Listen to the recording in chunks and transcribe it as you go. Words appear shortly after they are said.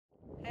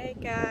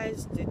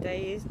guys,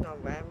 today is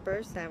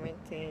November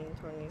 17,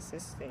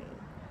 2016,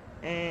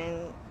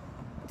 and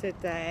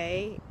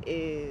today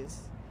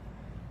is,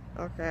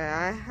 okay,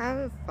 I have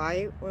a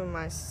fight with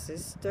my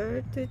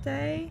sister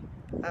today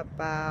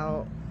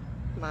about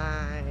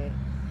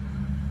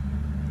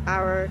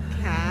our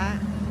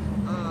cat,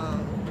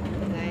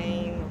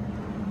 named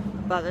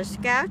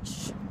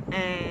Butterscotch,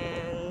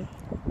 and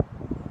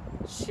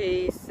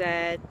she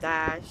said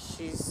that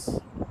she's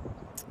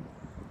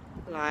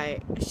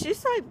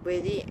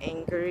really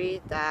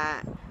angry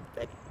that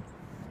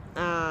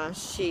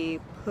she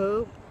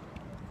pooped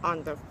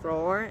on the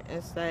floor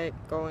instead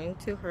of going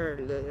to her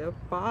little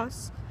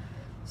boss.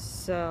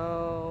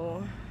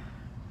 So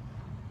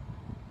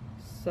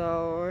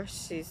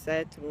she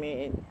said to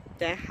me,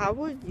 then how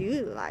would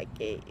you like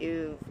it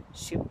if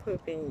she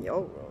poop in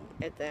your room?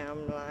 And then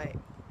I'm like,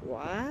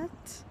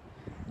 what?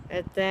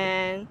 And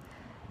then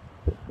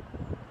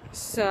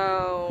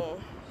so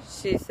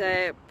she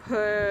said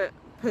put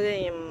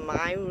it in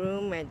my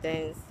room, and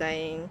then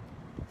saying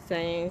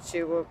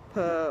she would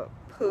put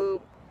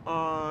poop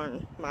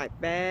on my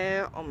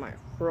bed, on my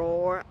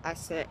floor. I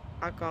said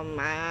I got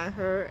mad at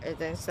her, and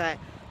then said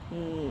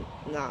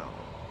no.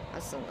 I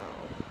said no.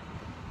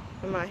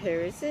 And my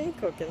hair is in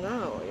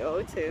coconut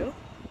oil too.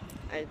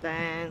 And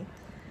then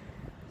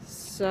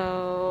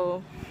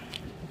so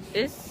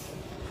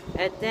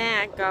and then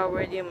I got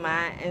really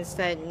mad and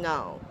said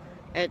no.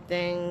 And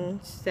then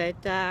said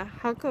that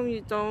how come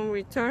you don't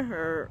return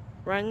her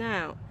right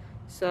now?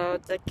 So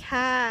the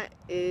cat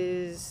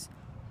is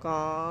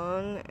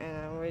gone, and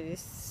I'm really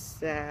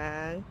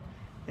sad.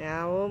 And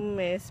I will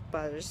miss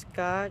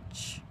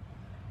Butterscotch.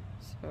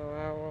 So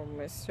I will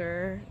miss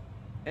her.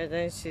 And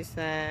then she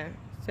said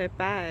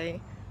bye.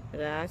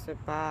 And then I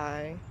said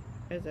bye.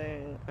 And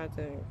then I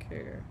didn't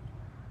care.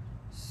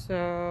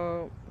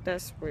 So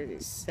that's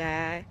really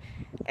sad.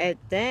 And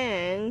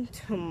then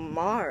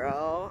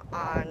tomorrow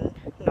on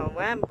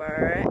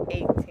November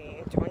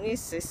 18,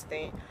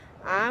 2016,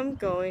 I'm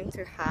going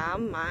to have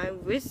my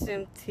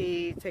wisdom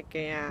teeth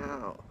taken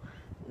out.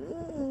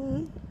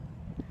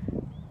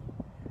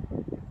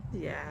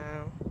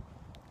 Yeah,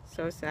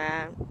 so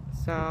sad.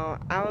 So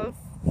I will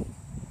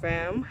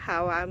film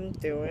how I'm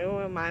doing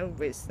with my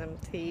wisdom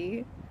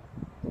teeth.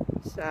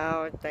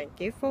 So thank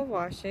you for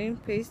watching.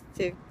 Please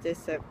give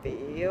this a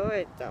video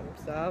a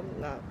thumbs up,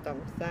 not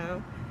thumbs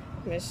down.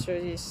 Make sure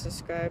you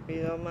subscribe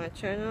below my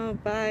channel.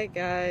 Bye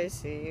guys,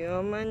 see you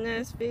on my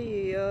next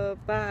video.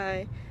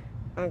 Bye.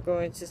 I'm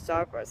going to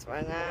Starbucks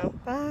right now.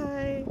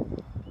 Bye.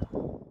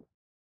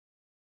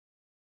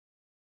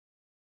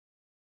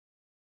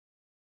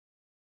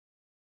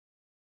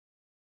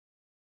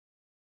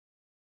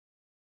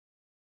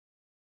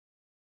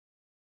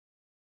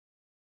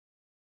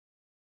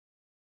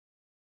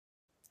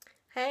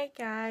 Hey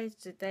guys,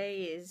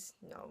 today is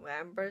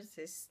November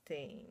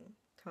 16,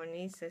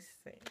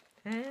 2016,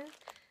 and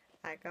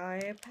I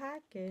got a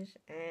package,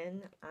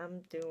 and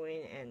I'm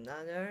doing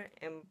another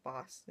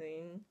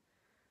embossing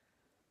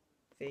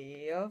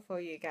video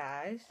for you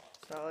guys.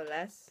 So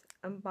let's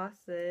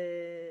unbox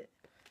it.